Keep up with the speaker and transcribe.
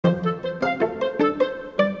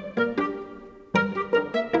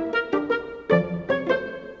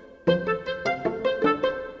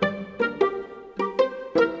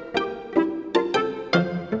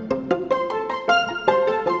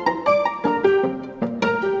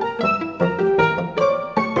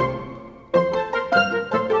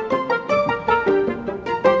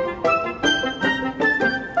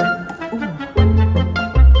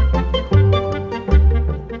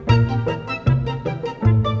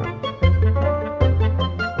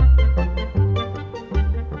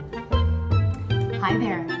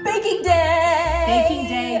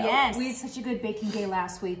good baking day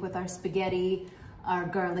last week with our spaghetti, our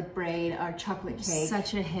garlic braid, our chocolate cake.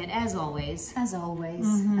 Such a hit, as always. As always.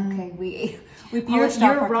 Okay, we polished off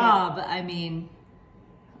You're our Rob, cake. I mean.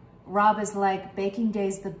 Rob is like, baking day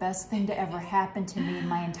is the best thing to ever happen to me in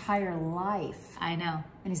my entire life. I know.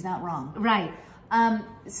 And he's not wrong. Right.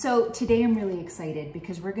 So today I'm really excited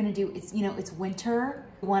because we're gonna do, it's winter.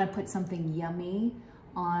 We wanna put something yummy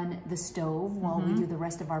on the stove while we do the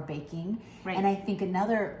rest of our baking. Right. And I think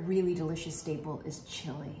another really delicious staple is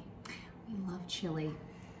chili. We love chili.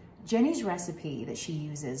 Jenny's recipe that she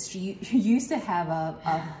uses, she used to have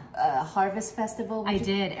a harvest festival. I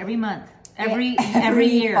did, every month. Every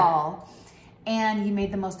year. Fall. And you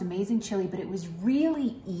made the most amazing chili, but it was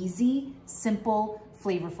really easy, simple,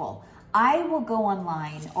 flavorful. I will go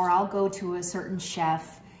online or I'll go to a certain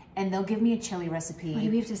chef and they'll give me a chili recipe. Wait,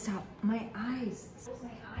 we have to stop. My eyes.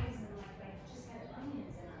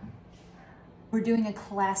 We're doing a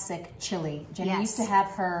classic chili. Jenny Yes. used to have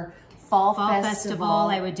her fall festival.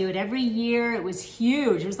 I would do it every year. It was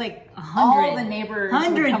huge. It was like 100. All the neighbors would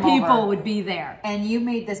 100 come people over. would be there. And you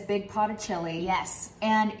made this big pot of chili. Yes.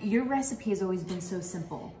 And your recipe has always been so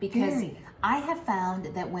simple because Very. I have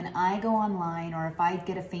found that when I go online or if I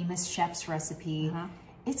get a famous chef's recipe,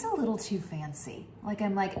 it's a little too fancy. Like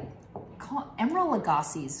I'm like, Emeril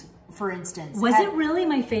Lagasse's, for instance. Was it really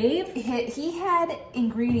my fave? He had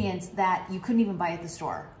ingredients that you couldn't even buy at the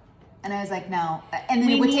store. And I was like, no. And then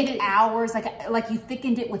it would take hours, like you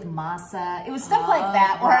thickened it with masa. It was stuff like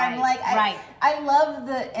that where I'm like, I love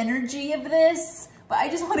the energy of this, but I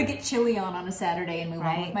just want to get chili on a Saturday and move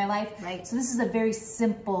on with my life. Right. So this is a very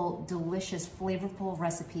simple, delicious, flavorful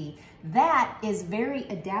recipe that is very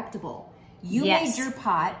adaptable. You made your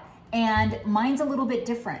pot, and mine's a little bit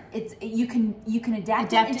different. You can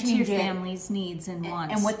adapt it to your family's needs and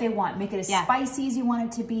wants. And what they want. Make it as spicy as you want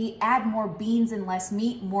it to be. Add more beans and less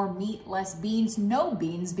meat. More meat, less beans. No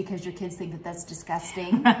beans because your kids think that that's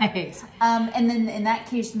disgusting. Right. And then in that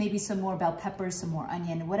case, maybe some more bell peppers, some more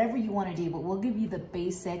onion, whatever you want to do. But we'll give you the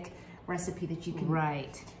basic recipe that you can.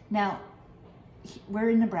 Right. Now, we're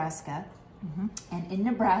in Nebraska. And in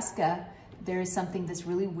Nebraska, there is something that's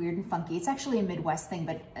really weird and funky. It's actually a Midwest thing,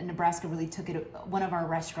 but Nebraska really took it. One of our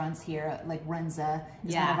restaurants here, like Runza,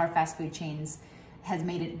 is one of our fast food chains, has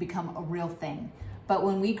made it become a real thing. But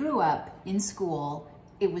when we grew up in school,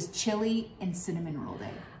 it was chili and cinnamon roll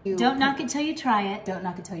day. Don't knock it till you try it. Don't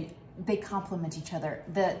knock it till you. They complement each other.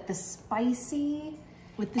 The spicy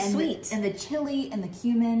with the sweet and the chili and the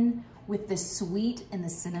cumin with the sweet and the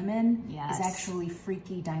cinnamon Yes. is actually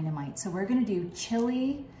freaky dynamite. So we're gonna do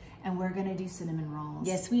chili. And we're gonna do cinnamon rolls.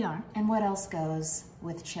 Yes, we are. And what else goes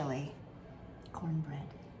with chili? Cornbread.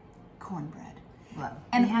 Cornbread. Well,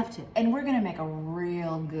 and we have to. And we're gonna make a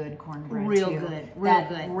real good cornbread Real too. good,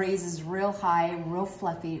 that raises real high, real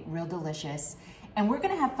fluffy, real delicious. And we're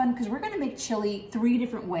gonna have fun because we're gonna make chili 3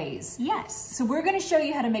 different ways. Yes. So we're gonna show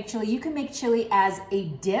you how to make chili. You can make chili as a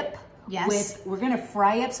dip. Yes. We're gonna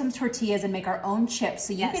fry up some tortillas and make our own chips.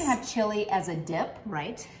 So you can have chili as a dip.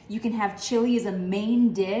 Right. You can have chili as a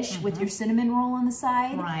main dish with your cinnamon roll on the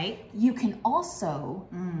side. Right. You can also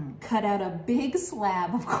cut out a big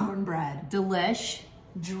slab of cornbread. Delish.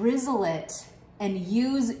 Drizzle it and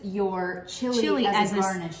use your chili as a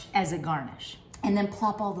garnish. As a garnish. And then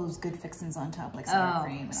plop all those good fixins on top like sour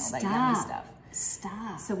cream and all that yummy stuff.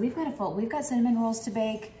 Stop. So we've got cinnamon rolls to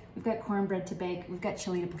bake. We've got cornbread to bake. We've got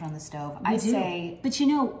chili to put on the stove.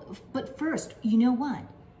 But first, you know what?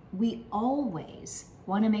 We always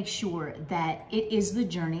want to make sure that it is the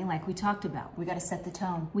journey like we talked about. We got to set the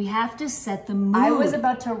tone. We have to set the mood. I was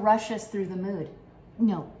about to rush us through the mood.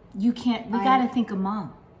 No, you can't. We got to think of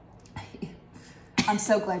mom. I'm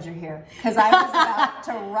so glad you're here because I was about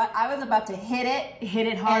to run. I was about to hit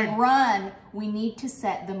it hard, and run. We need to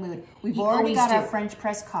set the mood. We've already got our French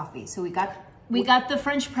press coffee, so we got the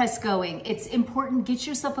French press going. It's important. Get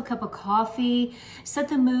yourself a cup of coffee. Set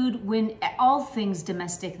the mood when all things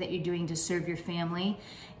domestic that you're doing to serve your family.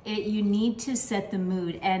 You need to set the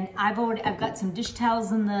mood. And I've got some dish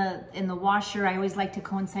towels in the washer. I always like to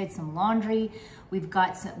coincide some laundry. We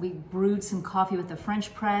brewed some coffee with the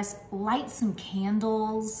French press. Light some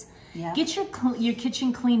candles. Yeah. Get your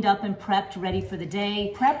kitchen cleaned up and prepped, ready for the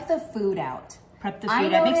day. Prep the food out. Prep the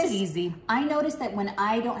food out. Makes it easy. I noticed that when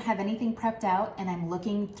I don't have anything prepped out and I'm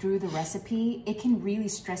looking through the recipe, it can really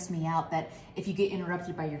stress me out that if you get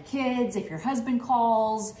interrupted by your kids, if your husband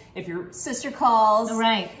calls, if your sister calls.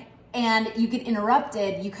 Right. and you get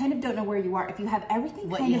interrupted, you kind of don't know where you are. If you have everything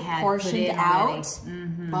kind of portioned out,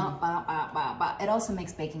 it also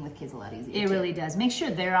makes baking with kids a lot easier. It really does. Make sure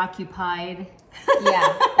they're occupied.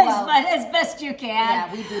 Yeah, well, as best you can.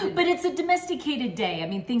 Yeah, we do. But it's a domesticated day. I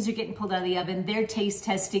mean, things are getting pulled out of the oven. They're taste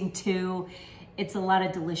testing too. It's a lot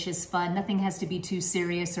of delicious fun. Nothing has to be too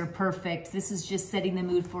serious or perfect. This is just setting the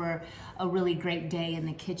mood for a really great day in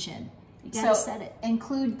the kitchen. You gotta set it.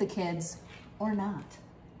 Include the kids or not.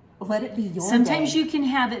 Let it be your Sometimes day. you can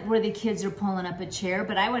have it where the kids are pulling up a chair,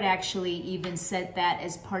 but I would actually even set that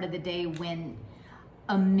as part of the day when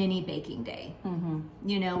a mini baking day,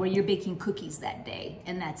 you know, where you're baking cookies that day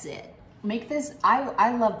and that's it. Make this,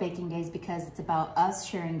 I love baking days because it's about us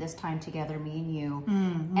sharing this time together, me and you.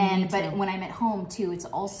 But when I'm at home too, it's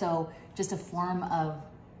also just a form of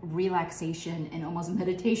relaxation and almost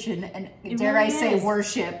meditation and dare I say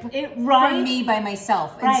worship for me by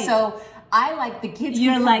myself. And so I like the kids.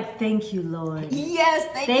 You're like, thank you, Lord. Yes,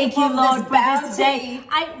 thank you, Lord, for this day.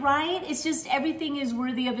 It's just everything is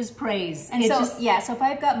worthy of His praise. And so if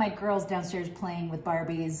I've got my girls downstairs playing with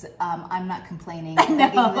Barbies, I'm not complaining, begging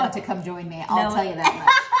them to come join me. I'll tell you that much.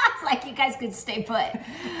 It's like you guys could stay put.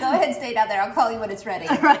 Go ahead, stay down there. I'll call you when it's ready.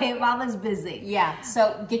 Right, Mama's busy. Yeah.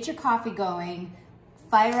 So get your coffee going,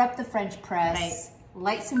 fire up the French press,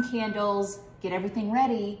 light some candles, get everything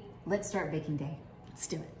ready. Let's start baking day. Let's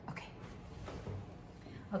do it.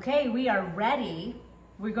 Okay, we are ready.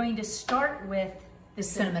 We're going to start with the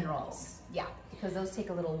cinnamon rolls. Yeah, because those take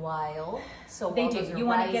a little while. So they do. You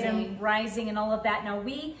want to get them rising and all of that. Now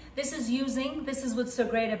this is what's so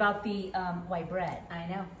great about the white bread. I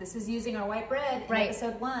know. This is using our white bread in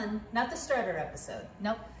episode 1, not the starter episode.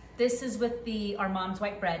 Nope. This is with our mom's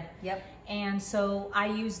white bread. Yep. And so I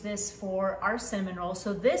use this for our cinnamon rolls.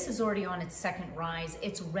 So this is already on its second rise.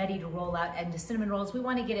 It's ready to roll out into cinnamon rolls. We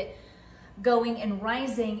want to get it going and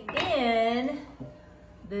rising in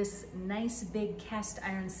this nice big cast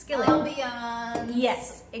iron skillet. Ambiance.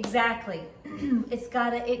 Yes, exactly.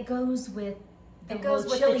 It goes with the whole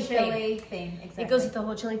chili theme. Exactly. It goes with the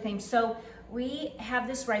whole chili theme. So we have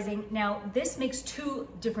this rising. Now this makes 2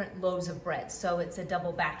 different loaves of bread. So it's a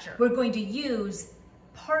double batcher. We're going to use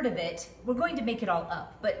part of it. We're going to make it all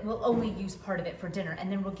up, but we'll only use part of it for dinner.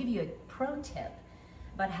 And then we'll give you a pro tip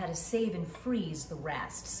about how to save and freeze the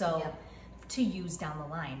rest. So to use down the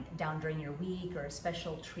line, down during your week or a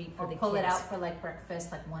special treat for the kids. Or pull it out for like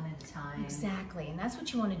breakfast, like one at a time. Exactly, and that's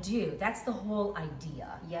what you want to do. That's the whole idea.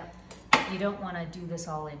 Yep. You don't want to do this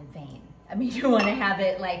all in vain. I mean, you want to have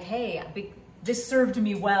it like, hey, this served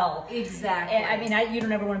me well. Exactly. And, I mean, you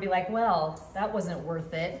don't ever want to be like, well, that wasn't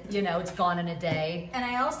worth it. You know, it's gone in a day. And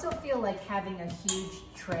I also feel like having a huge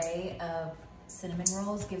tray of cinnamon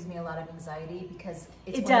rolls gives me a lot of anxiety because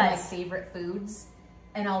it's one of my favorite foods.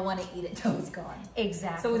 And I'll want to eat it till it's gone.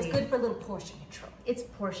 Exactly. So it's good for a little portion control. It's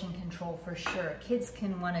portion control for sure. Kids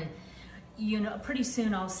can want to, you know, pretty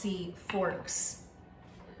soon I'll see forks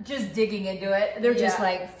just digging into it. They're just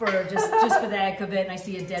like just for the heck of it, and I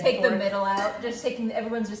see a dead fork. The middle out.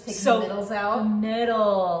 Everyone's just taking the middles out.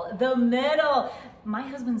 The middle. My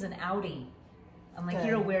husband's an Audi. I'm like,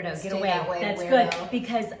 you're a weirdo. Get away. That's good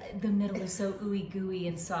because the middle is so ooey gooey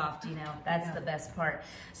and soft. You know, that's the best part.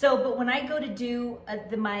 So, but when I go to do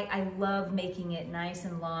I love making it nice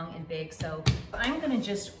and long and big. So I'm gonna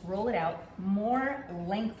just roll it out more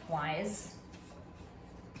lengthwise,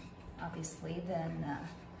 obviously, than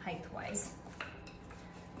height-wise.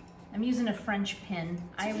 I'm using a French pin.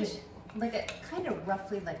 I was like a kind of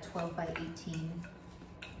roughly like 12 by 18.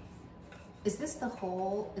 Is this the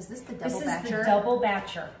whole, is this the double batcher? This is the double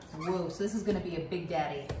batcher. Whoa, so this is gonna be a big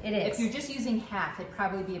daddy. It is. If you're just using half, it'd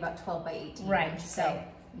probably be about 12 by 18. Right, so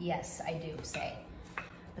yes, I do say.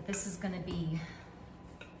 But this is gonna be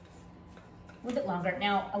a little bit longer.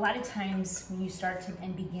 Now, a lot of times when you start to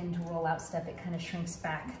and begin to roll out stuff, it kind of shrinks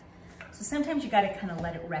back. So sometimes you gotta kind of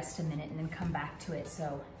let it rest a minute and then come back to it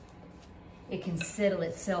so it can settle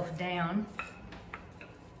itself down.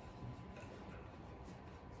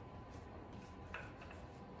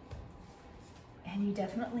 And you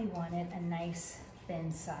definitely want it a nice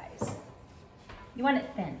thin size. You want it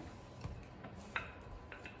thin.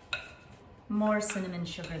 More cinnamon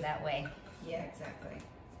sugar that way. Yeah, exactly.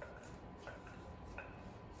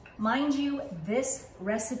 Mind you, this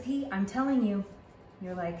recipe, I'm telling you,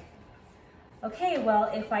 you're like, okay,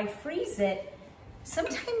 well, if I freeze it,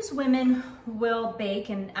 sometimes women will bake,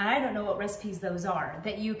 and I don't know what recipes those are,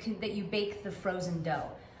 that you bake the frozen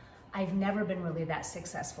dough. I've never been really that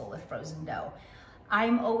successful with frozen dough.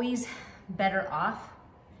 I'm always better off.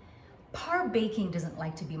 Par baking doesn't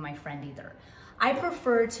like to be my friend either. I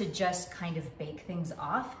prefer to just kind of bake things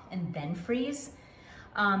off and then freeze.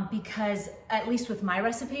 because, at least with my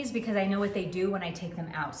recipes, because I know what they do when I take them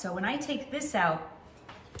out. So when I take this out,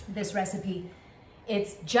 this recipe,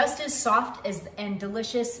 it's just as soft as and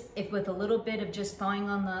delicious if with a little bit of just thawing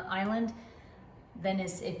on the island than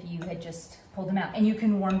as if you had just pulled them out. And you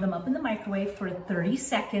can warm them up in the microwave for 30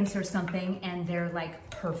 seconds or something, and they're like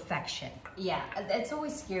perfection. Yeah, it's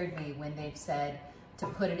always scared me when they've said to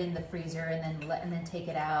put it in the freezer and then take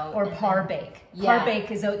it out. Or par bake. Yeah. Par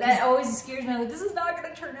bake is that always scares me. I'm like, this is not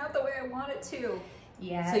going to turn out the way I want it to.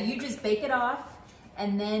 Yeah. So you just bake it off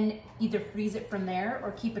and then either freeze it from there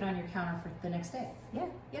or keep it on your counter for the next day. Yeah.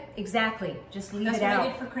 Exactly. Just leave it out. That's what I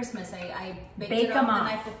did for Christmas. I baked it off the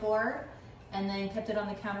night before and then kept it on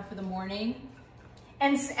the counter for the morning.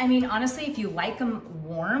 And I mean, honestly, if you like them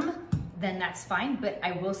warm, then that's fine. But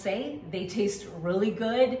I will say they taste really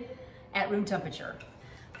good at room temperature.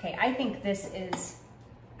 Okay, I think this is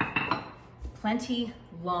plenty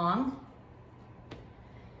long.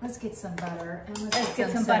 Let's get some butter and let's get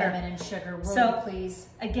some cinnamon and sugar. Will you please?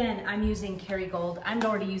 Again, I'm using Kerrygold. I'm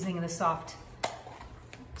already using the soft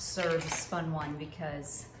serve spun one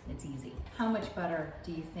because it's easy. How much butter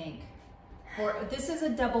do you think? This is a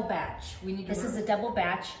double batch. This is a double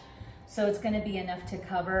batch, so it's going to be enough to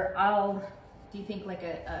cover. Do you think like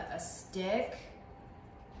a stick?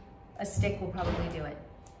 A stick will probably do it.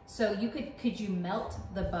 So could you melt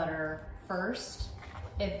the butter first?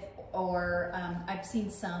 I've seen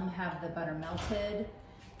some have the butter melted.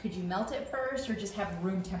 Could you melt it first or just have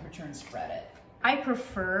room temperature and spread it? I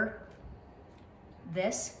prefer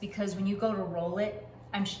this because when you go to roll it,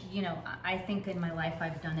 I think in my life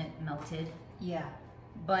I've done it melted. Yeah.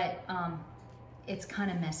 But it's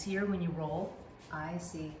kind of messier when you roll. I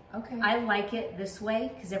see. Okay. I like it this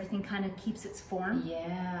way because everything kind of keeps its form.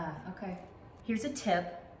 Yeah. Okay. Here's a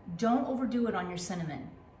tip. Don't overdo it on your cinnamon.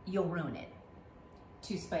 You'll ruin it.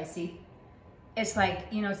 Too spicy. It's like,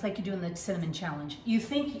 it's like you're doing the cinnamon challenge. You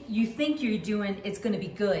think you're doing, it's going to be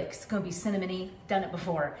good because it's going to be cinnamony, done it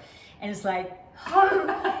before. And it's like,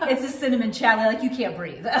 it's a cinnamon challenge, like you can't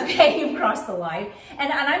breathe. Okay, you've crossed the line.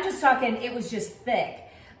 And I'm just talking, it was just thick.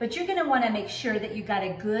 But you're going to want to make sure that you got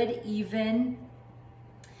a good, even,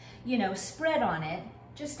 spread on it.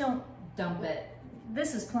 Just don't dump it.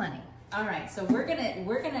 This is plenty. All right, so we're not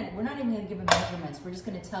even gonna give them measurements. We're just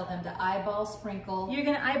gonna tell them to eyeball sprinkle. You're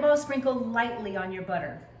gonna eyeball sprinkle lightly on your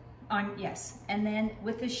butter. Yes, and then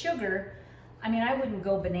with the sugar, I mean, I wouldn't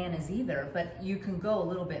go bananas either, but you can go a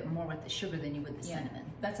little bit more with the sugar than you would the cinnamon.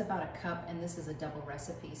 That's about a cup, and this is a double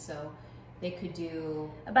recipe, so they could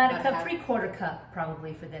do about a cup, 3/4 cup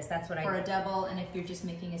probably for this. That's what I do. For a double, and if you're just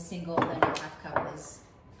making a single, then a half cup is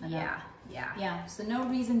enough. Yeah. So no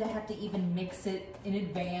reason to have to even mix it in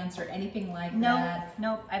advance or anything like that.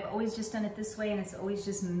 Nope. I've always just done it this way, and it's always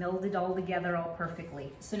just melded all together all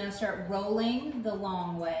perfectly. So now start rolling the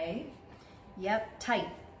long way. Yep, tight.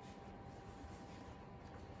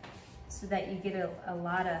 So that you get a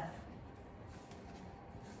lot of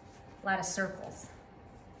circles.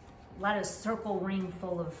 A lot of circle ring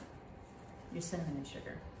full of your cinnamon and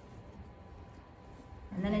sugar.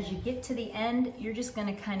 And then as you get to the end, you're just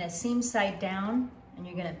gonna kind of seam side down and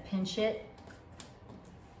you're gonna pinch it.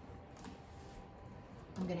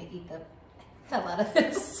 I'm gonna eat the hell out of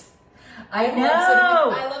this. I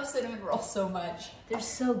know! I love cinnamon rolls so much. They're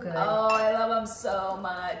so good. Oh, I love them so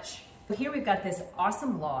much. Here we've got this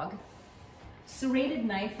awesome log. Serrated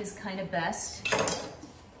knife is kind of best.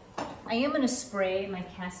 I am gonna spray my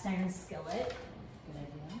cast iron skillet. Good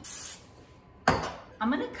idea. I'm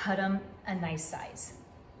gonna cut them a nice size.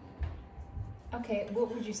 Okay, what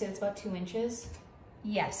would you say? It's about 2 inches?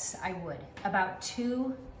 Yes, I would. About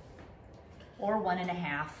 2 or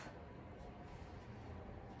 1.5.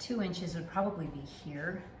 2 inches would probably be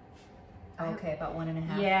here. Okay, about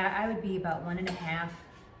 1.5. Yeah, I would be about 1.5.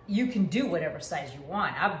 You can do whatever size you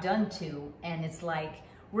want. I've done 2, and it's like,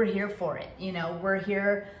 we're here for it. We're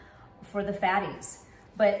here for the fatties.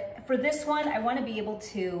 But for this one, I want to be able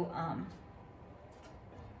to,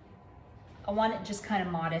 I want it just kind of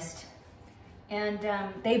modest. And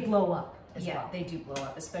they blow up as well. They do blow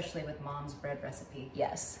up, especially with Mom's bread recipe.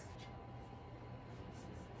 Yes.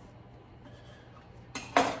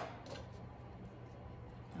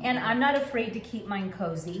 And I'm not afraid to keep mine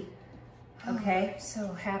cozy. Okay. I'm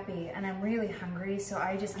so happy, and I'm really hungry, so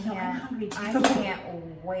I just can't. I'm hungry too. I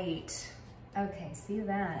can't wait. Okay, see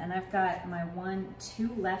that? And I've got my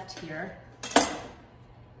 2 left here.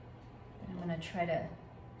 I'm gonna try to.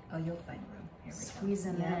 Oh, you'll find room. Here we Squeeze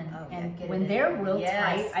them in. Oh, and get when it they're in. real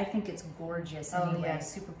tight, I think it's gorgeous. Oh, anyway. yeah.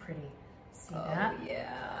 Super pretty. See that?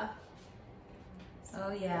 Yeah.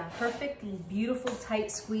 Oh yeah. Perfect, beautiful,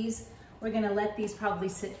 tight squeeze. We're gonna let these probably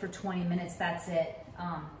sit for 20 minutes. That's it.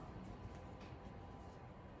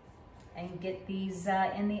 And get these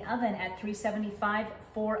in the oven at 375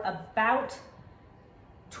 for about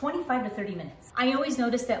 25 to 30 minutes. I always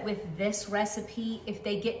notice that with this recipe, if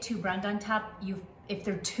they get too browned on top, if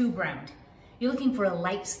they're too browned, you're looking for a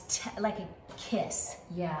light, like a kiss.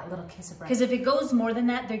 Yeah, a little kiss of brown. Because if it goes more than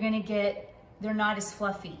that, they're not as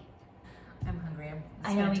fluffy. I'm hungry.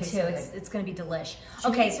 I know, me too. It's gonna be delish.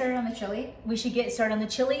 Should we get started on the chili? We should get started on the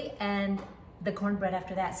chili and the cornbread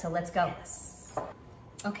after that, so let's go. Yes.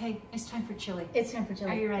 Okay, it's time for chili. It's time for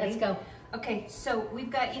chili. Are you ready? Let's go. Okay, so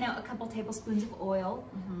we've got, a couple tablespoons of oil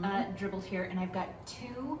dribbled here, and I've got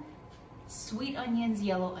 2 sweet onions,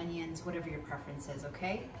 yellow onions, whatever your preference is,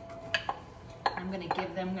 okay? I'm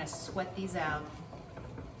gonna sweat these out.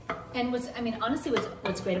 And honestly,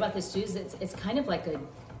 what's great about this too is it's kind of like a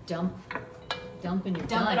dump and you're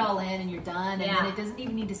done. Dump it all in and you're done, and then it doesn't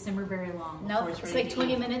even need to simmer very long. No, it's like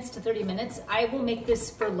 20 minutes to 30 minutes. I will make this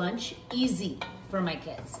for lunch easy for my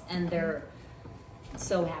kids, and they're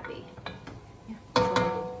so happy. Yeah.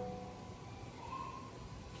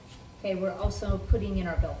 Okay, we're also putting in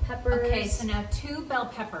our bell peppers. Okay, so now 2 bell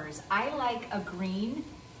peppers. I like a green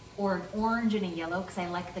or an orange and a yellow because I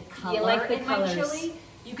like the color in my chili.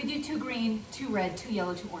 You could do 2 green, 2 red, 2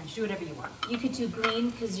 yellow, 2 orange. Do whatever you want. You could do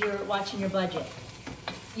green because you're watching your budget.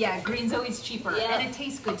 Yeah, green's always cheaper, and it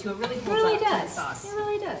tastes good too. It really holds really up does. to the sauce. It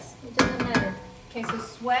really does. It doesn't matter. Okay, so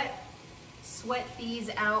sweat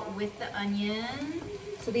these out with the onion.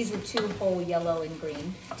 So these are 2 whole yellow and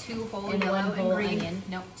green. 2 whole and yellow 1 whole and green. Onion.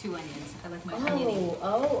 Nope, 2 onions. I like my oniony.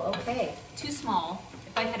 Oh, okay. Too small.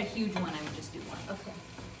 If I had a huge one, I would just do 1. Okay.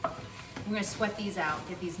 We're gonna sweat these out,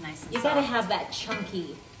 get these nice and You soft. gotta have that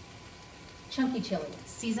chunky chili.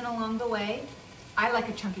 Season along the way. I like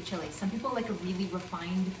a chunky chili. Some people like a really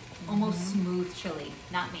refined, almost smooth chili.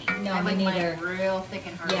 Not me. No, I me like neither. mine real thick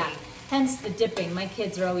and hearty. Yeah. Hence the dipping. My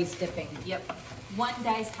kids are always dipping. Yep. 1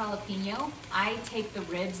 diced jalapeno. I take the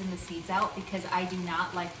ribs and the seeds out because I do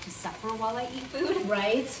not like to suffer while I eat food.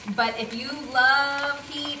 Right. But if you love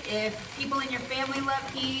heat, if people in your family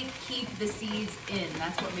love heat, keep the seeds in.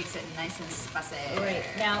 That's what makes it nice and spicy. Right.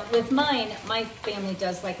 Now, with mine, my family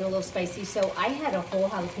does like it a little spicy, so I had a whole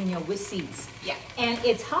jalapeno with seeds. Yeah. And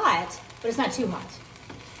it's hot, but it's not too hot,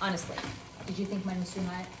 honestly. Did you think mine was too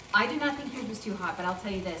hot? I do not think yours was too hot, but I'll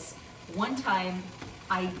tell you this. One time,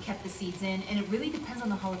 I kept the seeds in, and it really depends on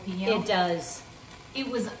the jalapeno. It does. It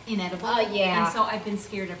was inedible. Yeah. And so I've been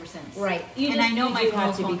scared ever since. Right. I know my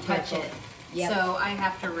girls won't touch it. Yep. So I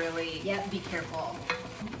have to really be careful.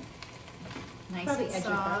 Nice Probably and add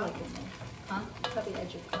your soft. garlic in there. Huh? Probably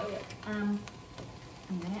add your garlic. I'm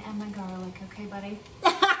gonna add my garlic, okay, buddy?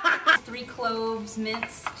 3 cloves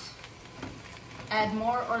minced. Add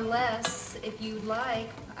more or less if you'd like.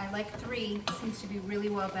 I like 3. Seems to be really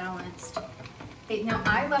well balanced. Okay, now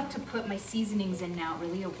I love to put my seasonings in now. It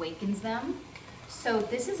really awakens them. So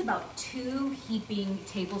this is about 2 heaping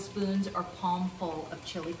tablespoons or palmful of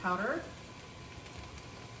chili powder.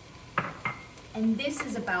 And this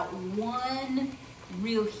is about 1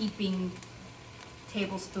 real heaping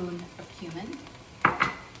tablespoon of cumin.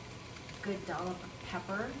 Good dollop of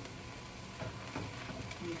pepper.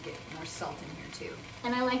 You get more salt in here too.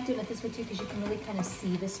 And I like doing it this way too because you can really kind of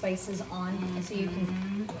see the spices on, and so you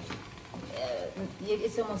can.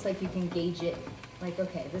 It's almost like you can gauge it. Like,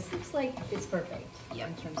 okay, this looks like it's perfect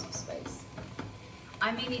in terms of spice.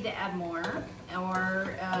 I may need to add more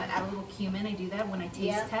or add a little cumin. I do that when I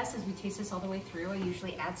taste test. As we taste this all the way through, I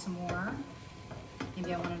usually add some more.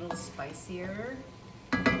 Maybe I want it a little spicier.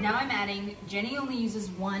 Now I'm adding, Jenny only uses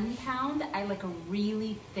 1 pound. I like a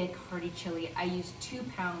really thick, hearty chili. I use 2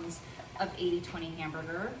 pounds of 80/20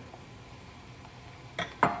 hamburger.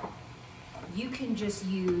 You can just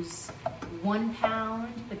use 1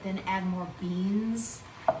 pound, but then add more beans,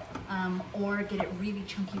 or get it really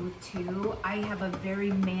chunky with 2. I have a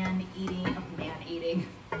very meat-eating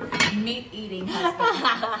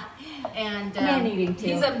husband. And man-eating too.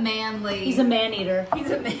 He's a manly. He's a man-eater.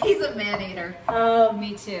 He's a man-eater.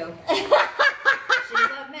 Me too. She's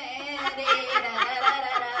a man-eater.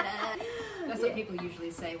 That's what people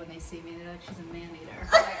usually say when they see me. They're like, she's a man-eater.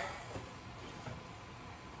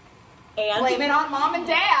 And blame it on mom and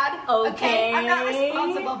dad. Okay. I'm not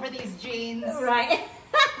responsible for these genes. Right.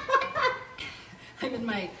 I'm in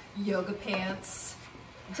my yoga pants.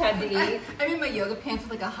 Time to eat. I'm in my yoga pants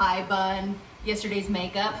with like a high bun, yesterday's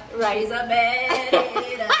makeup. Right. She's a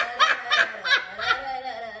man-eater.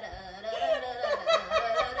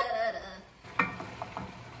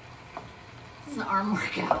 This is an arm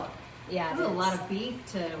workout. Yeah, there's a lot of beef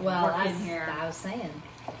to work in here. I was saying.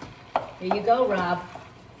 Here you go, Rob.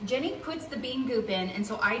 Jenny puts the bean goop in, and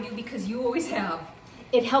so I do because you always have.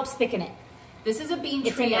 It helps thicken it. This is a bean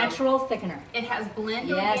trio. It's a natural thickener. It has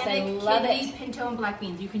blend organic, kidney, pinto, and black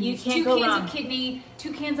beans. You can use 2 cans of kidney,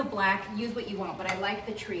 2 cans of black. Use what you want, but I like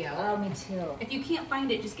the trio. Oh, me too. If you can't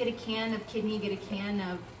find it, just get a can of kidney, get a can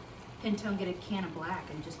of pinto, and get a can of black,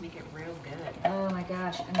 and just make it real good. Oh my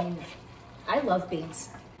gosh! I mean, I love beans.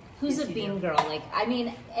 Who's a bean girl? Like, I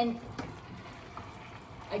mean, and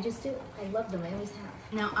I just do. I love them. I always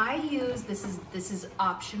have. Now I use this is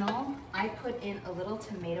optional. I put in a little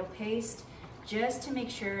tomato paste, just to make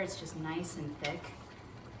sure it's just nice and thick.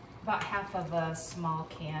 About half of a small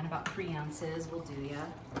can, about 3 ounces will do ya.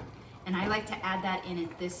 And I like to add that in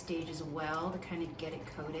at this stage as well to kind of get it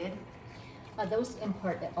coated. Those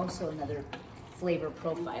impart also another flavor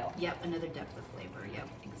profile. Yep, another depth of flavor. Yep,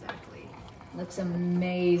 exactly. Looks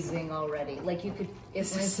amazing already. Like you could,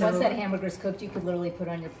 once that hamburger's cooked, you could literally put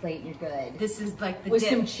it on your plate and you're good. This is like the with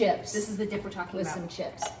dip. Some chips. This is the dip we're talking with about. With some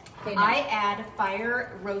chips. Okay, I add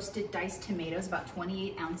fire roasted diced tomatoes, about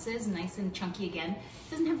 28 ounces, nice and chunky again.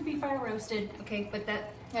 Doesn't have to be fire roasted, okay? But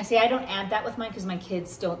that. Yeah, see, I don't add that with mine because my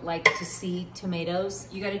kids don't like to see tomatoes.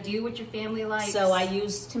 You got to do what your family likes. So I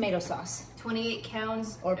use tomato sauce. 28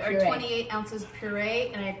 pounds or 28 ounces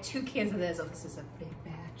puree, and I have 2 cans of this. Oh, this is a big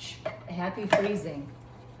batch. Happy freezing.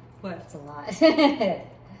 What? That's a lot.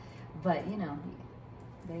 But you know,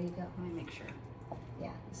 there you go. Let me make sure.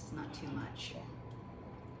 Yeah, this is not too much. Yeah.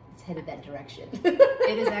 It's headed that direction.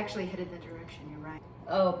 It is actually headed that direction. You're right.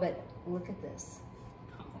 Oh, but look at this.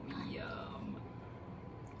 Oh, yum.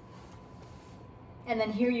 And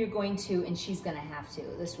then here you're going to, and she's going to have to.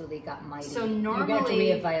 This really got mighty. So normally,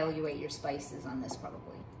 you're going to reevaluate your spices on this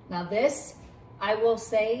probably. Now this, I will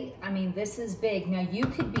say, I mean, this is big. Now you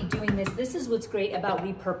could be doing this. This is what's great about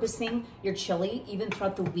repurposing your chili, even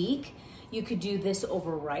throughout the week. You could do this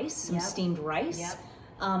over rice, some steamed rice. Yep.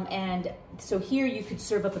 And so here you could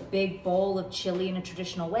serve up a big bowl of chili in a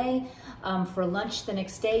traditional way. For lunch the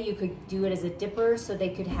next day, you could do it as a dipper, so they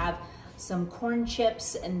could have some corn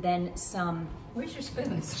chips and then some. Where's your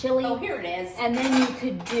spoons? Chili. Oh, here it is. And then you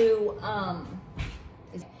could do,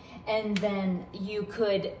 and then you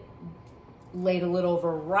could ladle it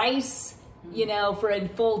over rice, you know, for a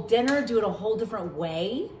full dinner, do it a whole different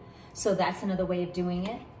way. So that's another way of doing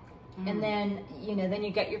it. And then, you know, then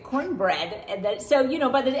you got your cornbread, and that, so, you know,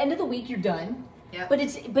 by the end of the week you're done. Yeah. But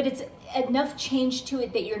it's enough change to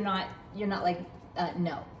it that you're not like,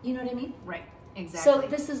 no. You know what I mean? Right. Exactly. So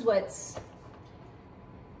this is what's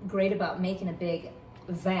great about making a big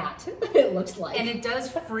vat, it looks like. And it does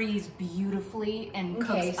freeze beautifully and cooks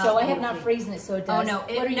okay, up so I have beautifully. not frozen it, so it does. Oh, no.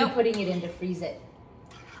 What are you putting it in to freeze it?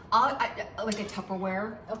 Like a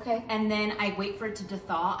Tupperware. Okay. And then I wait for it to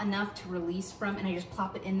thaw enough to release from, and I just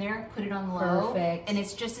plop it in there, put it on low. Perfect. And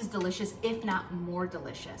it's just as delicious, if not more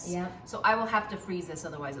delicious. Yeah. So I will have to freeze this,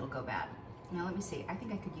 otherwise it'll go bad. Now let me see. I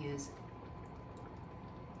think I could use.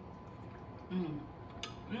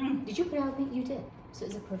 Did you put out meat? You did. So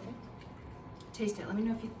is it perfect? Taste it. Let me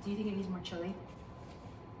know if do you think it needs more chili?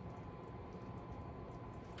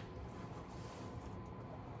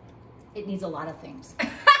 It needs a lot of things.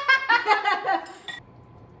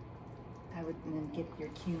 I would then get your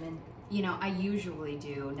cumin. You know, I usually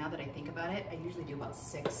do, now that I think about it, I usually do about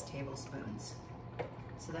 6 tablespoons.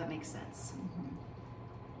 So that makes sense.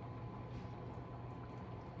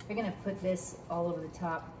 We're gonna put this all over the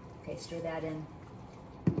top. Okay, stir that in.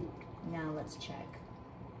 Now let's check.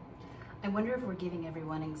 I wonder if we're giving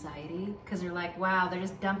everyone anxiety because they're like, wow, they're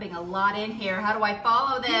just dumping a lot in here. How do I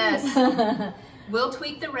follow this? We'll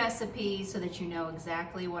tweak the recipe so that you know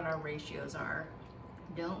exactly what our ratios are.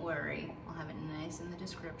 Don't worry, I'll have it nice in the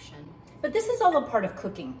description. But this is all a part of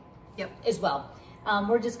cooking. Yep. As well.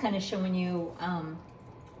 We're just kind of showing you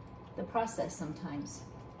the process sometimes.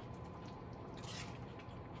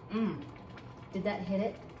 Did that hit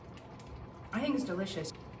it? I think it's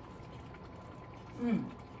delicious.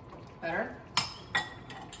 Better?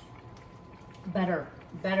 Better.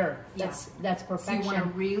 Yeah. That's perfection. So you want a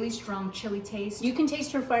really strong chili taste. You can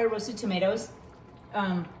taste your fire roasted tomatoes.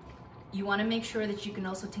 You want to make sure that you can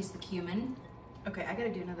also taste the cumin. Okay, I gotta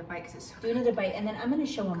do another bite because it's so do another bite, and then I'm gonna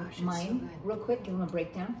show them mine so real quick. Give them a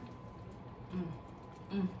breakdown.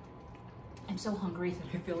 I'm so hungry that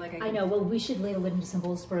I feel like I know. Well, we should ladle it into some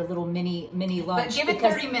bowls for a little mini lunch. But give it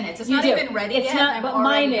 30 minutes. It's not even ready yet. It's not, but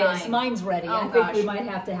mine is. Dying. Mine's ready. Oh, I think we might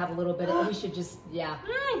have to have a little bit of. We should just, yeah.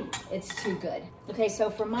 It's too good. Okay, so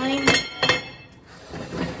for mine,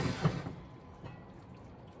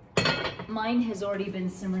 mine has already been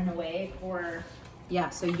simmering away for. Yeah.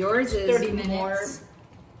 So yours is 30 minutes. More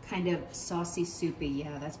kind of saucy, soupy.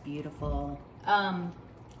 Yeah, that's beautiful.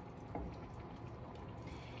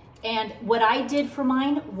 And what I did for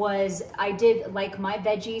mine was I did like my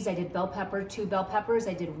veggies. I did bell pepper, 2 bell peppers.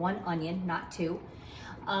 I did 1 onion, not 2.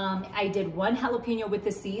 I did 1 jalapeno with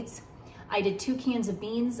the seeds. I did 2 cans of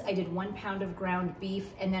beans. I did 1 pound of ground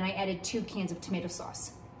beef. And then I added 2 cans of tomato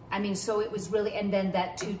sauce. I mean, so it was really, and then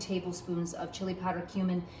that 2 tablespoons of chili powder,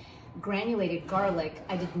 cumin, granulated garlic.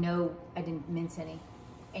 I didn't mince any.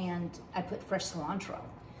 And I put fresh cilantro.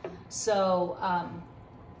 So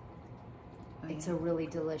it's a really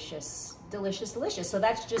delicious. So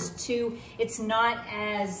that's just 2. It's not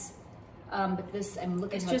as, but this, I'm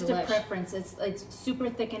looking at it's just a preference. It's super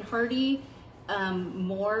thick and hearty.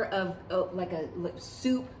 More of like a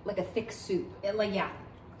soup, like a thick soup. Yeah.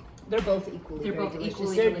 They're both equally delicious.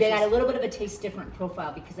 Delicious. They got a little bit of a taste different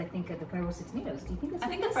profile because I think of the fire roasted tomatoes. Do you think that's I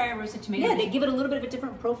think the fire roasted tomatoes. Yeah, they give it a little bit of a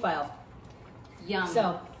different profile. Yum.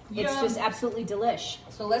 So it's just absolutely delish.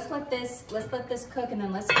 So let's let this cook, and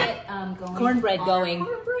then let's get going. Cornbread going.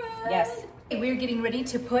 Cornbread. Yes. We're getting ready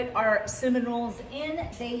to put our cinnamon rolls in.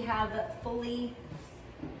 They have fully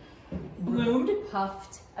bloomed,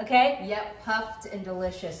 puffed. Okay. Yep, puffed and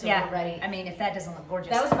delicious. So Yeah. we're ready. I mean, if that doesn't look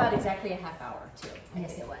gorgeous. That was about exactly a half hour too.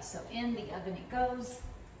 Yes, it was. So in the oven it goes.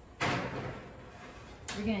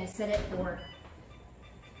 We're gonna set it for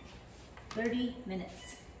 30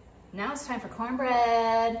 minutes. Now it's time for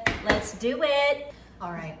cornbread. Let's do it.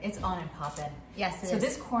 All right, it's on and popping. Yes, it So is.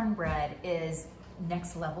 this cornbread is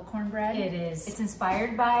next level cornbread. It is. It's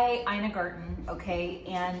inspired by Ina Garten, okay,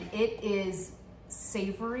 and it is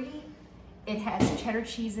savory. It has cheddar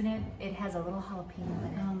cheese in it. It has a little jalapeno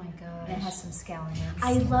in it. Oh my gosh. And it has some scallions.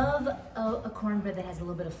 I love a cornbread that has a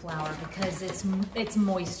little bit of flour because it's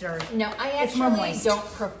moister. No, I It's more actually moist. don't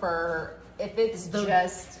prefer, if it's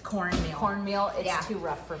just cornmeal. cornmeal, it's Yeah. too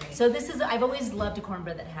rough for me. So this is, I've always loved a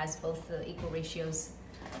cornbread that has both the equal ratios.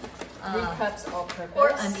 3 cups all-purpose. Or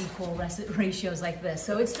unequal ratios like this.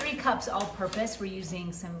 So it's 3 cups all-purpose. We're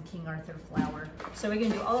using some King Arthur flour. So we're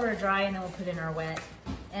gonna do all of our dry and then we'll put in our wet.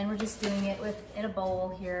 And we're just doing it in a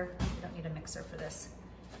bowl here. We don't need a mixer for this.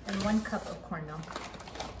 And 1 cup of corn milk.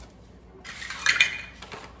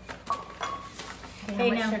 Okay,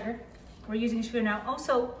 now sugar? we're using sugar now.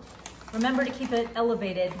 Also, remember to keep it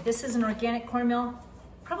elevated. This is an organic cornmeal.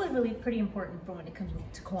 Probably really pretty important for when it comes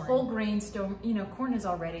to corn. Whole grains don't, corn is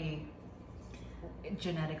already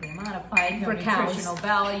genetically modified For cows. nutritional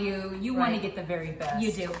value. You want to Right. get the very best.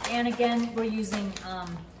 You do. And again, we're using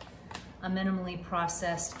a minimally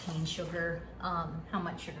processed cane sugar. How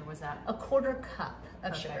much sugar was that? 1/4 cup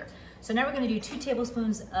of Perfect. sugar. So now we're going to do 2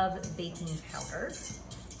 tablespoons of baking powder.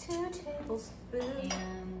 2 tablespoons.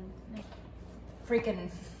 And Freaking.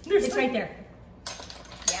 it's right there.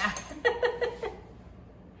 Yeah.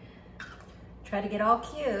 Try to get all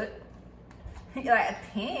cute. You're like,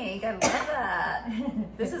 pink, I love that.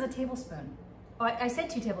 This is a tablespoon. Oh, I said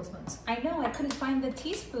 2 tablespoons. I know, I couldn't find the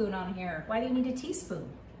teaspoon on here. Why do you need a teaspoon?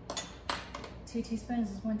 2 teaspoons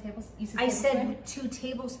is 1 tablespoon. You I tablespoon? said 2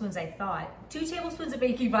 tablespoons, I thought. 2 tablespoons of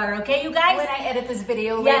baking powder, okay, you guys? When I edit this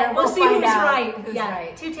video later, Yeah, we'll see find who's out right. Who's yeah,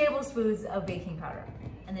 right. 2 tablespoons of baking powder.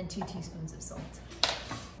 And then 2 teaspoons of salt.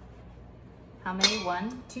 How many?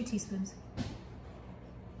 1? 2 teaspoons.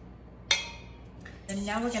 And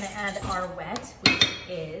now we're gonna add our wet, which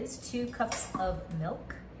is 2 cups of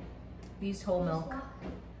milk. We used whole milk.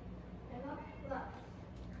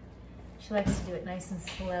 She likes to do it nice and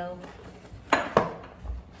slow.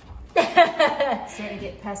 Starting to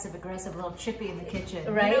get passive aggressive, a little chippy in the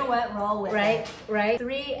kitchen. Right. You know what? Roll with it. Right.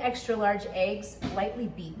 3 extra large eggs, lightly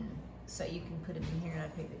beaten. So you can put them in here,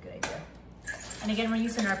 that'd be a good idea. And again, we're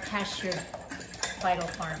using our pastured Vital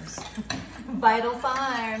Farms. Vital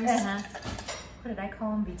Farms. What did I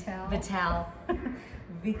call them? Vital? Vital.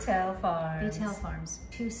 Vital Farms. Vital Farms.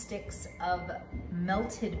 2 sticks of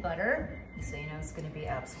melted butter. So you know it's going to be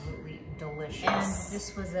absolutely delicious. And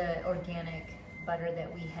this was an organic butter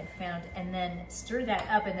that we had found. And then stir that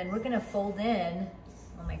up, and then we're gonna fold in,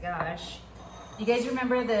 oh my gosh. You guys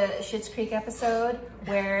remember the Schitt's Creek episode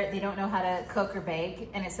where they don't know how to cook or bake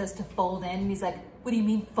and it says to fold in, and he's like, what do you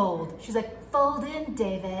mean fold? She's like, fold in,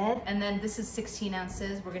 David. And then this is 16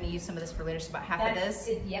 ounces. We're gonna use some of this for later, so about half of this.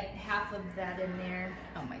 Yep, half of that in there.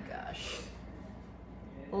 Oh my gosh.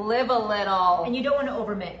 Live a little. And you don't want to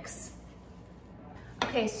overmix.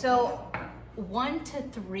 Okay, so 1 to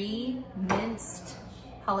 3 minced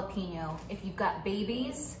jalapeno. If you've got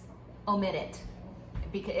babies, omit it.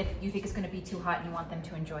 Because if you think it's gonna be too hot and you want them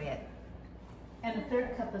to enjoy it. And a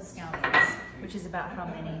 1/3 cup of scallions. Which is about how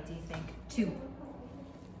many, do you think? 2.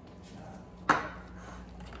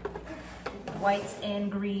 Whites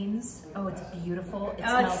and greens. Oh, it's beautiful. It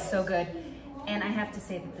Oh, smells so good. And I have to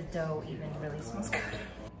say that the dough even really smells good.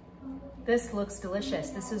 This looks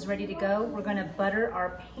delicious. This is ready to go. We're gonna butter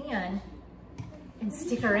our pan and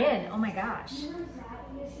stick her in. Oh my gosh.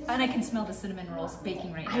 And I can smell the cinnamon rolls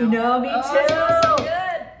baking right now. I know, me too. It smells so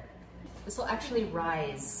good. This will actually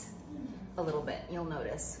rise a little bit, you'll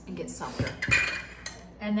notice, and get softer.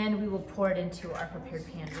 And then we will pour it into our prepared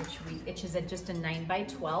pan, which is just a 9 by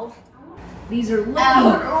 12. These are looking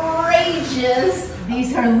outrageous.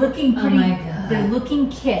 These are looking pretty. Oh my God. They're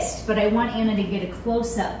looking kissed, but I want Anna to get a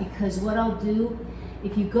close up because what I'll do,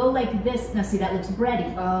 if you go like this, now see that looks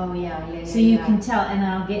bready. Oh yeah. So you can tell, and then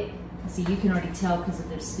I'll get. See, you can already tell because of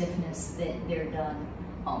their stiffness that they're done.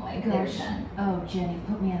 Oh my gosh. Oh, Jenny,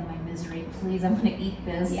 put me out of my misery, please. I'm gonna eat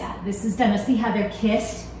this. Yeah, this is done. Now see how they're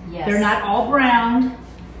kissed? Yes. They're not all browned.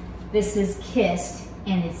 This is kissed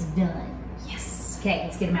and it's done. Yes. Okay,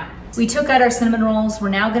 let's get them out. We took out our cinnamon rolls. We're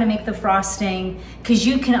now gonna make the frosting because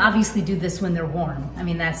you can obviously do this when they're warm. I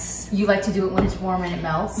mean, that's. You like to do it when it's warm and it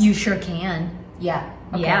melts? You sure can. Yeah.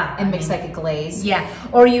 Okay. Yeah. And mix like a glaze. Yeah.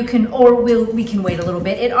 Or you can, or we can wait a little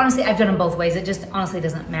bit. It honestly, I've done them both ways. It just honestly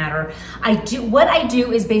doesn't matter. What I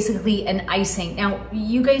do is basically an icing. Now,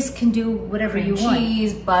 you guys can do whatever you want.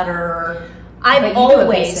 Cheese, butter. I've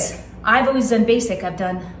always done basic. I've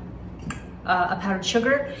done a powdered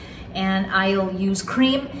sugar, and I'll use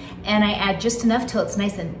cream, and I add just enough till it's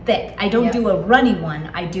nice and thick. I don't do a runny one.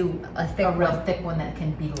 I do a real thick one that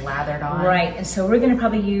can be lathered on. Right, and so we're gonna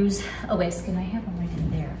probably use a whisk, and I have one right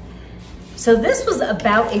in there. So this was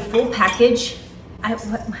about a full package.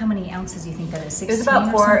 How many ounces do you think that is? 16 it was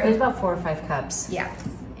about 4. It was about 4 or 5 cups. Yeah,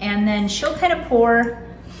 and then she'll kind of pour,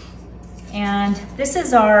 and this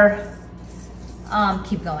is our.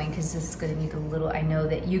 Keep going because this is going to need a little. I know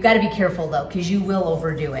that you got to be careful though because you will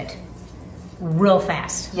overdo it real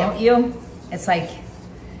fast, won't you? It's like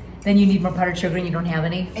then you need more powdered sugar and you don't have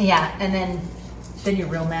any. Yeah, and then you're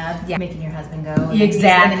real mad. Yeah, making your husband go. And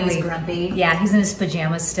exactly. And then he's grumpy. Yeah, he's in his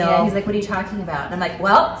pajamas still. Yeah, he's like, "What are you talking about?" And I'm like,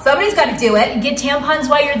 "Well, somebody's got to do it. Get tampons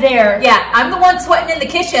while you're there." Yeah, I'm the one sweating in the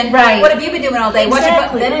kitchen. Right. What have you been doing all day?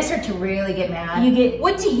 Exactly. Then I start to really get mad.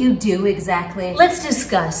 What do you do exactly? Let's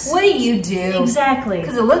discuss. What do you do? Exactly.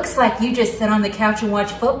 Because it looks like you just sit on the couch and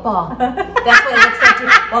watch football. That's what it looks like to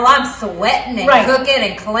me. Well, I'm sweating and cooking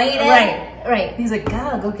and cleaning. Right. He's like,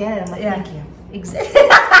 "God, go get it." I'm like, "Thank you." Exactly.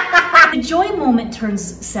 The joy moment turns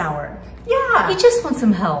sour. Yeah. You just want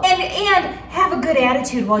some help. And have a good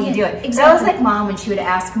attitude while you do it. Exactly. That was like Mom when she would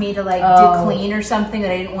ask me to like do clean or something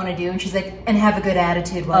that I didn't want to do. And she's like, "And have a good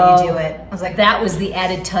attitude while you do it." I was like, that was the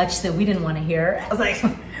added touch that we didn't want to hear. I was like,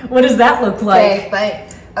 what does that look like? Okay,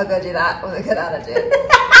 but I'll go do that with a good attitude.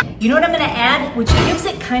 You know what I'm going to add, which gives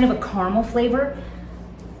it kind of a caramel flavor?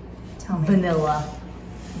 Tell me. Vanilla.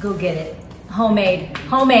 Go get it. Homemade.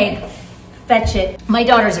 Fetch it. My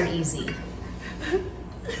daughters are easy.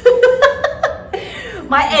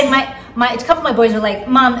 A couple of my boys are like,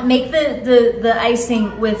 "Mom, make the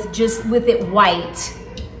icing with it white.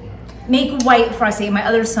 Make white frosting." My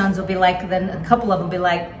other sons will be like, then a couple of them will be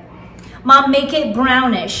like, "Mom, make it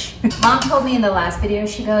brownish." Mom told me in the last video,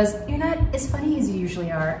 she goes, "You're not as funny as you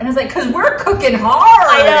usually are." And I was like, "Cause we're cooking hard."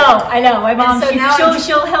 I know. My mom, so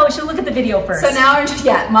she'll look at the video first. So now I'm just,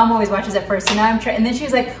 Mom always watches it first. So now I'm trying, and then she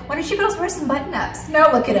was like, "Why don't you girls wear some button ups?"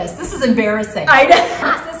 Now look at us. This is embarrassing. I know.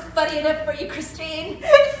 Is this funny enough for you, Christine? Is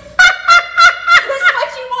this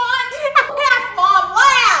what you want? Laugh, Mom,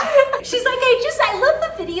 laugh. She's like, I love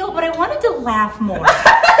the video, but I wanted to laugh more. That's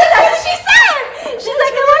what she said. She's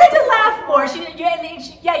like, I wanted to laugh more.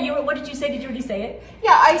 What did you say? Did you already say it?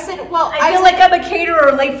 Yeah, I said, well, I feel like I'm a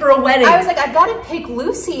caterer late for a wedding. I was like, I've got to pick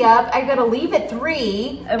Lucy up. I got to leave at 3.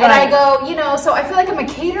 Right. And I go, so I feel like I'm a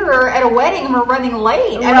caterer at a wedding and we're running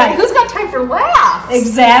late. Right. I'm like, who's got time for laughs?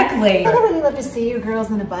 Exactly. I would really love to see you girls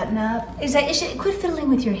in a button up. Quit fiddling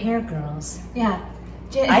with your hair, girls. Yeah.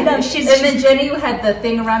 I know. And then Jenny had the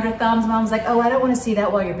thing around her thumbs. Mom was like, "Oh, I don't want to see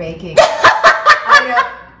that while you're baking." I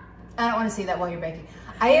don't want to see that while you're baking.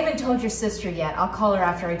 I haven't told your sister yet. I'll call her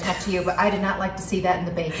after I talk to you, but I did not like to see that in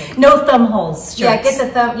the baking. No thumb holes shirts. Yeah, get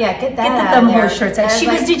that. Get the thumb hole shirts out. She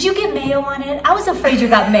goes, "Did you get mayo on it?" I was afraid you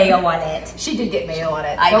got mayo on it. She did get mayo on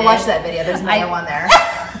it. I Go did. watch that video. There's mayo on there.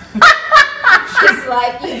 She's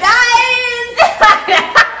like, "You guys!"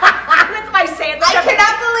 With my sandwich. I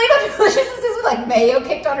cannot believe how delicious this is with like mayo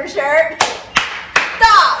kicked on her shirt.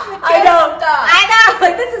 Stop! I know. Stop. I know.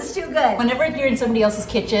 Like, this is too good. Whenever you're in somebody else's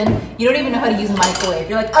kitchen, you don't even know how to use a microwave.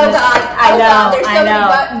 You're like, "Oh God, I know. God, there's so many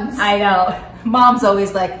buttons." I know. Mom's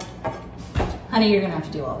always like, "Honey, you're gonna have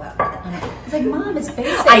to do all that." It's like, "Mom, it's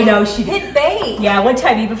basic." I know, she did. Hit bake. Yeah, one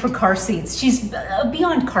time even for car seats. She's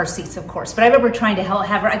beyond car seats, of course. But I remember trying to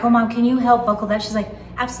have her. I go, "Mom, can you help buckle that?" She's like,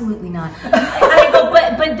 "Absolutely not." I I go,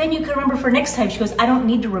 but then you can remember for next time. She goes, I don't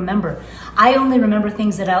need to remember. I only remember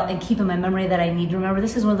things that I'll and keep in my memory that I need to remember.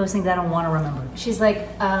 This is one of those things I don't want to remember. She's like,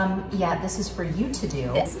 yeah, this is for you to do.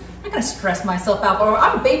 I'm not gonna stress myself out, or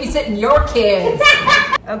I'm babysitting your kids.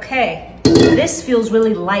 Okay, this feels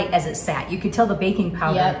really light as it sat. You could tell the baking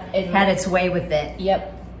powder had its way with it.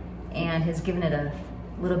 Yep. And has given it a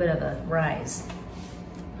little bit of a rise.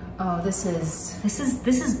 Oh, this is.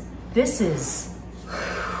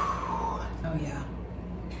 Oh yeah.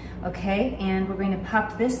 Okay, and we're going to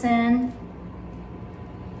pop this in.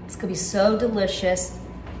 It's gonna be so delicious.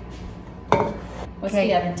 What's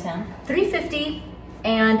the oven temp? 350,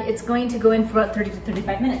 and it's going to go in for about 30 to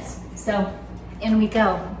 35 minutes. So, in we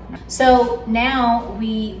go. So now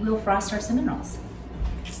we will frost our cinnamon rolls.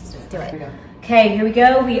 Let's do it. Here we go. Okay, here we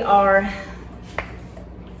go. We are.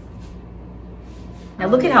 Now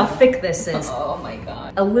look at how thick this is. Oh my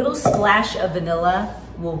God. A little splash of vanilla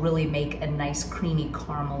will really make a nice creamy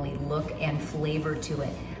caramely look and flavor to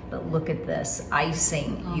it. But look at this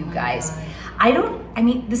icing, you guys. God. I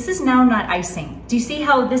mean, this is now not icing. Do you see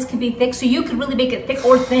how this can be thick? So you could really make it thick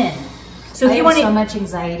or thin. So if I you have want so much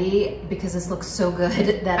anxiety because this looks so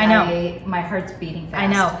good that I know. my heart's beating fast. I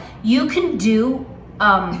know. You can do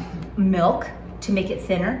milk to make it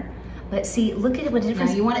thinner. But see, look at what the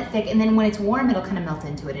difference. No, you want it thick, and then when it's warm, it'll kind of melt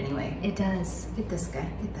into it anyway. It does. Get this guy.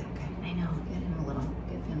 Get that guy. I know. Get him a little.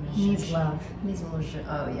 Give him a He needs love. He needs a little.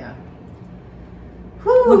 Oh yeah.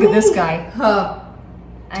 Look at this guy. Oh,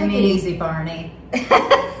 I take mean, it easy, Barney.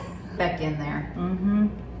 Back in there. Mm-hmm.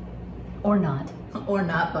 Or not. Or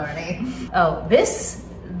not, Barney. Oh, this.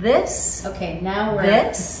 Okay, now we're.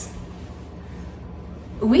 This.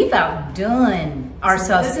 We've outdone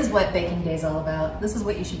ourselves. This is what baking day is all about. This is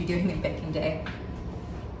what you should be doing in baking day.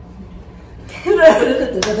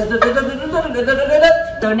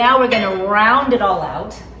 So now we're gonna round it all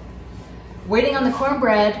out. Waiting on the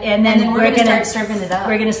cornbread, and then we're gonna start serving it up.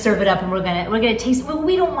 We're gonna serve it up, and we're gonna taste. Well,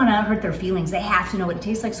 we don't want to hurt their feelings. They have to know what it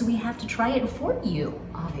tastes like, so we have to try it for you.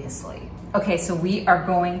 Obviously. Okay, so we are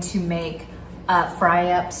going to make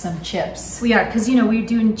fry up some chips. We are, because you know we're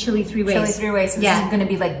doing chili three ways. Chili 3 ways. So this is gonna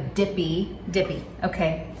be like dippy.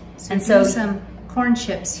 Okay. So and so some corn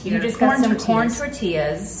chips here. You just got some corn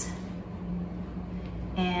tortillas.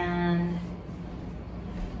 And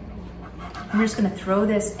I'm just gonna throw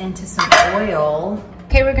this into some oil.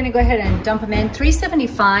 Okay, we're gonna go ahead and dump them in.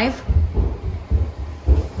 375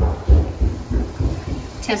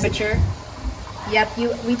 temperature. Yep,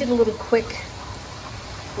 we did a little quick.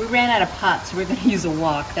 We ran out of pots, so we're gonna use a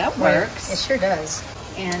wok. That works. It sure does.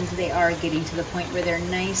 And they are getting to the point where they're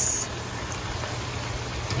nice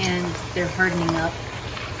and they're hardening up.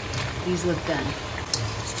 These look done.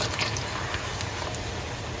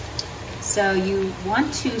 So you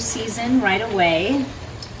want to season right away.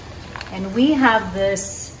 And we have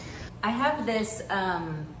this. I have this,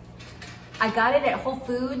 I got it at Whole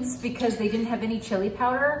Foods because they didn't have any chili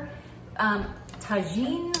powder.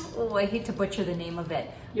 Tajin, oh, I hate to butcher the name of it.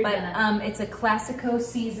 It's a Classico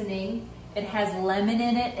seasoning. It has lemon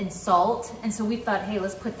in it and salt. And so we thought, hey,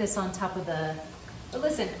 let's put this on top of the, but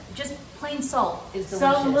listen, just plain salt is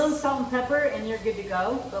delicious. So a little salt and pepper and you're good to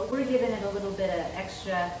go. But we're giving it a little bit of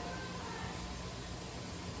extra.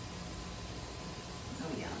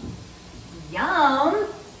 Oh, yum. Yum!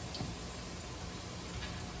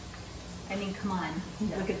 I mean, come on,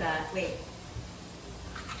 look at that, wait.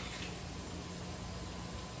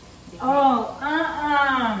 Oh,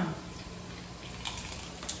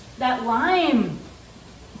 that lime.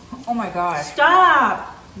 Oh my gosh.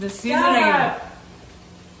 Stop. The seasoning. Stop.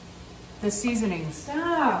 The seasoning.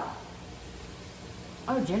 Stop.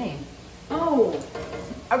 Oh, Jenny. Oh.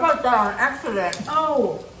 I bought that on accident.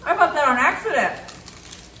 Oh. I bought that on accident.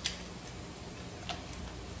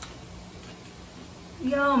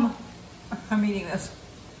 Yum. I'm eating this.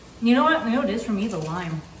 You know what? You know what it is for me? The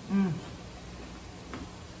lime.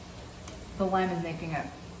 The lime is making it.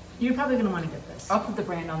 You're probably gonna want to get this. I'll put the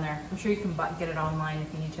brand on there. I'm sure you can get it online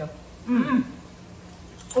if you need to.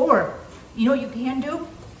 Or, you know what you can do?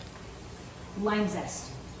 Lime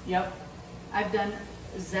zest. Yep. I've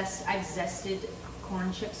zested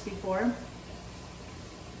corn chips before.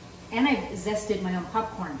 And I've zested my own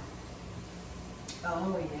popcorn.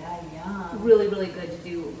 Oh yeah, yum. Really, really good to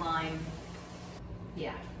do lime.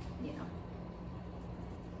 Yeah, you know.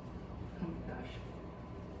 Oh my gosh.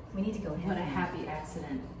 We need to go ahead. What a happy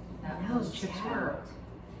accident. Those chips were.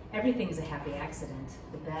 Everything's a happy accident.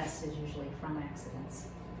 The best is usually from accidents.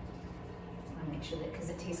 I want to make sure that, because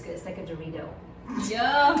it tastes good. It's like a Dorito.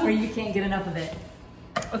 Yum. Or you can't get enough of it.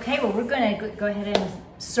 Okay, well, we're going to go ahead and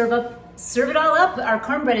serve up serve it all up. Our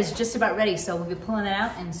cornbread is just about ready, so we'll be pulling it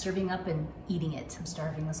out and serving up and eating it. I'm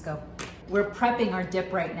starving, let's go. We're prepping our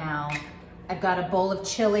dip right now. I've got a bowl of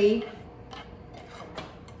chili.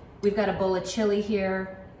 We've got a bowl of chili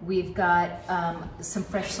here. We've got some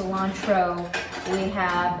fresh cilantro. We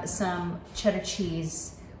have some cheddar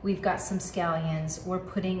cheese. We've got some scallions. We're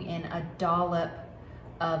putting in a dollop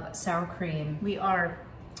of sour cream. We are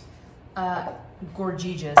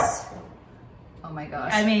gorgeous. Oh my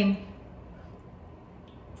gosh. I mean,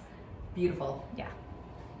 beautiful. yeah.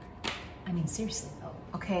 I mean, seriously though.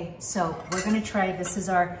 Okay, so we're gonna try, this is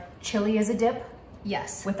our chili as a dip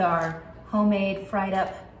Yes. with our homemade fried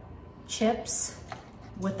up chips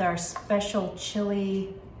with our special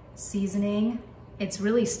chili seasoning. It's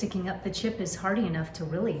really sticking up. The chip is hardy enough to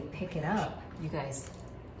really pick it up. You guys.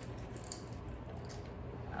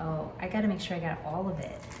 Oh, I gotta make sure I got all of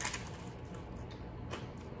it.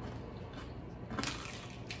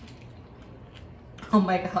 Oh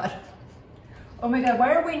my God. Oh my God,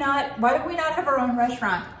 why do we not have our own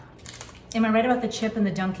restaurant? Am I right about the chip and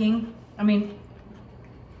the dunking? I mean,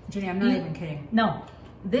 Jenny, I'm not even kidding. no,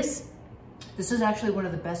 this This is actually one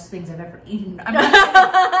of the best things I've ever eaten. I'm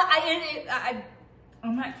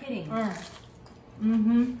not kidding.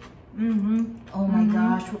 Oh my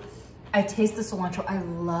gosh. I taste the cilantro. I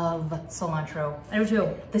love cilantro. I do too.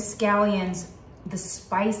 The scallions, the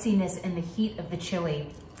spiciness and the heat of the chili,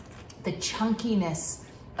 the chunkiness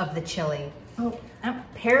of the chili. Oh,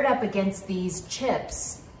 Paired up against these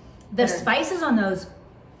chips. the spices on those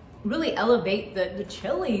really elevate the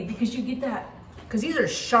chili because you get that, because these are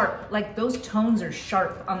sharp, like those tones are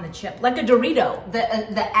sharp on the chip, like a Dorito.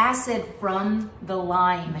 The acid from the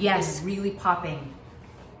lime Yes. is really popping.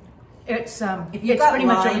 It's If you've it's got pretty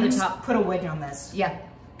much over the limes, top. put a wedge on this. Yeah,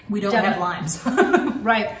 We don't have limes.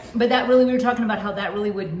 right. But that really, we were talking about how that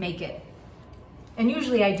really would make it. And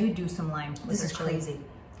usually I do some lime. This is crazy.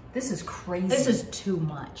 This is crazy. This is too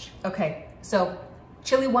much. Okay, so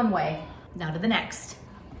chili one way. Now to the next.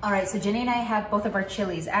 All right, so Jenny and I have both of our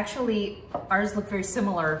chilies. Actually, ours look very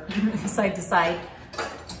similar side to side.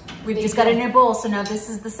 We've just got it in a bowl. So now this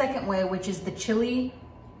is the second way, which is the chili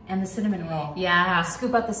and the cinnamon roll. Yeah.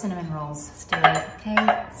 Scoop out the cinnamon rolls. Let's do it. Okay,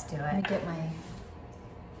 let's do Let me it. get my...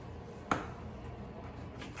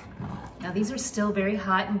 Now these are still very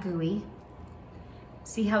hot and gooey.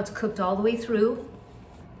 See how it's cooked all the way through?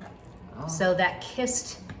 Oh. So that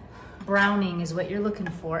kissed browning is what you're looking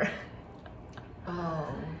for. Oh.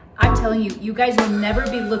 I'm telling you, you guys will never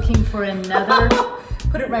be looking for another,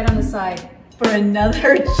 Put it right on the side. for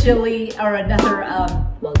another chili or another,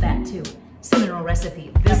 well that too, cinnamon roll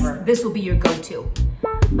recipe. This will be your go-to.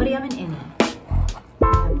 Buddy, I'm an innie.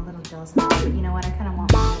 I'm a little jealous of that, but you know what? I kind of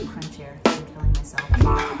want my little crunchier. I'm telling myself.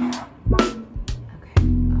 Okay.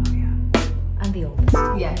 Oh, yeah. I'm the oldest.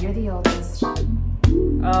 Yeah, you're the oldest.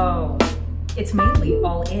 Oh, it's mainly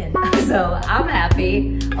all in, so I'm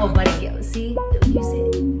happy. Oh, buddy, see, you see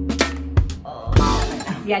it?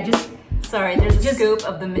 Oh, yeah, just Sorry, there's a scoop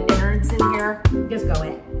of the innards in here. Just go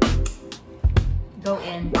in. Go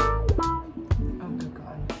in. Oh, good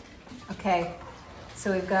God. Okay,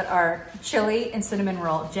 so we've got our chili and cinnamon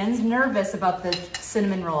roll. Jen's nervous about the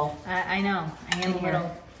cinnamon roll. I know. I am a here.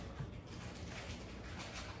 little.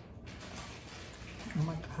 Oh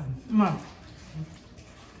my God.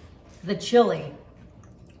 The chili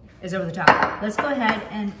is over the top. Let's go ahead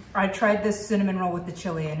and. I tried this cinnamon roll with the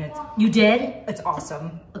chili and You did? it's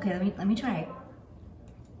awesome. Okay, let me try it.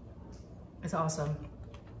 It's awesome.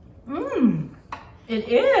 It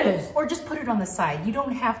is. Or just put it on the side. You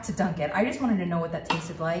don't have to dunk it. I just wanted to know what that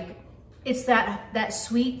tasted like. It's that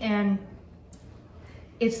sweet and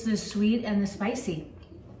it's the sweet and the spicy.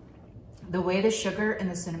 The way the sugar and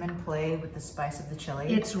the cinnamon play with the spice of the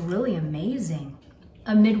chili. It's really amazing.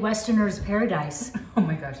 A Midwesterner's paradise. Oh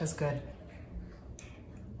my gosh, that's good.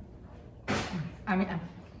 I mean,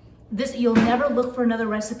 this, you'll never look for another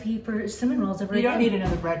recipe for cinnamon rolls ever You don't again. need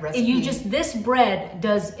another bread recipe. You just, this bread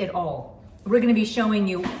does it all. We're gonna be showing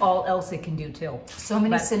you all else it can do too. So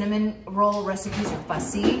many cinnamon roll recipes are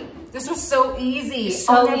fussy. This was so easy.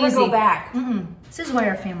 So I'll never easy. go back. This is why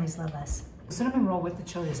our families love us. Cinnamon roll with the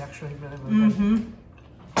chili is actually really, really good.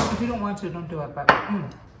 If you don't want to, don't do it, but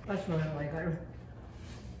That's really, really good.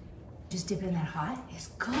 Just dip it in that hot. It's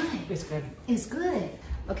good. it's good. It's good.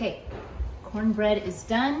 Okay, cornbread is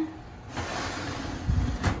done.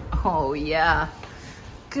 Oh, yeah.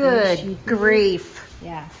 Good grief.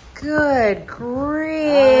 Yeah. Good grief.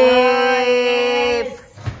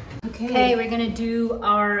 Okay, we're gonna do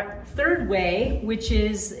our third way, which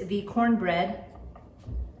is the cornbread.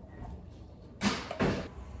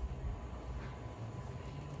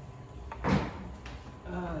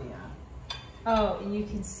 Oh, yeah. Oh, and you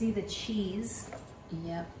can see the cheese.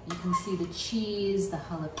 Yep, you can see the cheese, the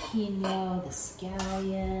jalapeno, the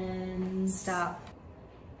scallions. Stop.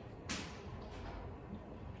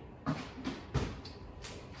 Oh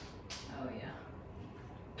yeah.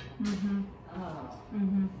 Mm-hmm. Oh.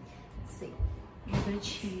 Mm-hmm. Let's see. A little bit of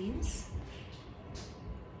cheese.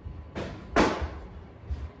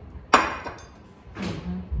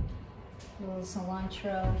 Mm-hmm. A little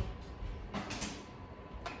cilantro.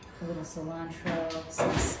 A little cilantro,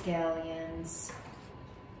 some scallions.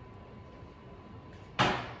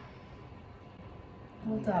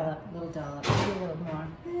 Little dollop. Little dollop. A little more.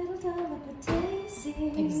 Little dollop of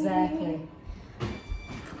daisy. Exactly.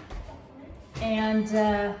 And,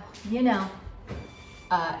 you know.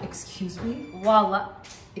 Excuse me? Voila.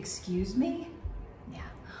 Excuse me? Yeah.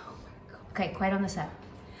 Oh my God. Okay, quiet on the set.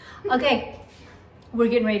 Okay, we're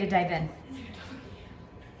getting ready to dive in.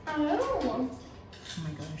 Oh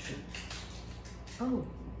my gosh. Oh,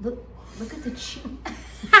 look at the cheese.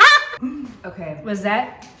 Okay. Was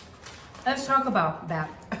that? Let's talk about that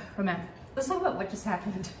for a minute. Let's talk about what just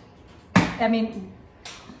happened. I mean,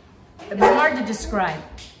 it's hard to describe.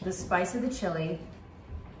 The spice of the chili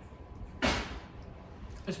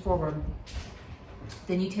is forward.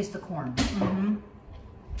 Then you taste the corn. Mm-hmm.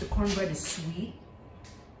 The cornbread is sweet.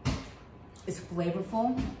 It's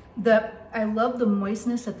flavorful. I love the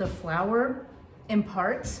moistness that the flour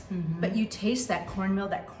imparts, but you taste that cornmeal,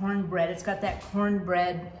 that cornbread. It's got that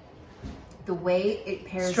cornbread. The way it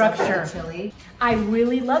pairs Structure. up with the chili. I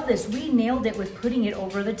really love this. We nailed it with putting it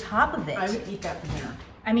over the top of it. I would eat that for dinner.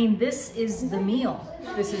 I mean, this is the meal.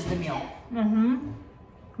 This is the meal. Mm-hmm.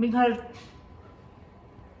 Because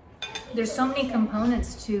there's so many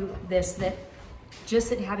components to this that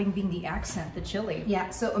just it having being the accent, the chili. Yeah,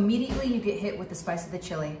 so immediately you get hit with the spice of the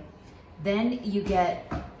chili. Then you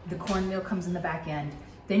get the cornmeal comes in the back end.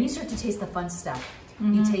 Then you start to taste the fun stuff.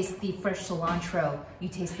 You taste the fresh cilantro. You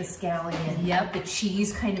taste the scallion. Yep. The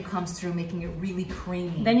cheese kind of comes through, making it really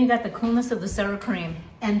creamy. Then you got the coolness of the sour cream.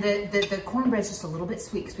 And the cornbread's just a little bit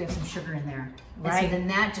sweet because we have some sugar in there. Right. And so then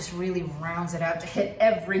that just really rounds it out to hit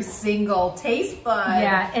every single taste bud.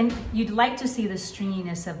 Yeah, and you'd like to see the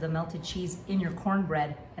stringiness of the melted cheese in your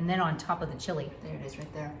cornbread and then on top of the chili. There it is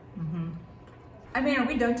right there. I mean, are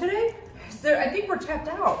we done today? I think we're tapped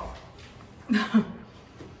out.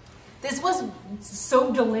 This was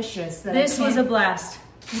so delicious. This was a blast.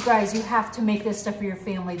 You guys, you have to make this stuff for your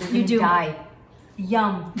family. They're You gonna do. die.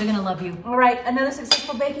 Yum. They're gonna love you. All right, another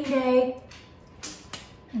successful baking day.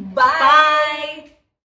 Bye. Bye.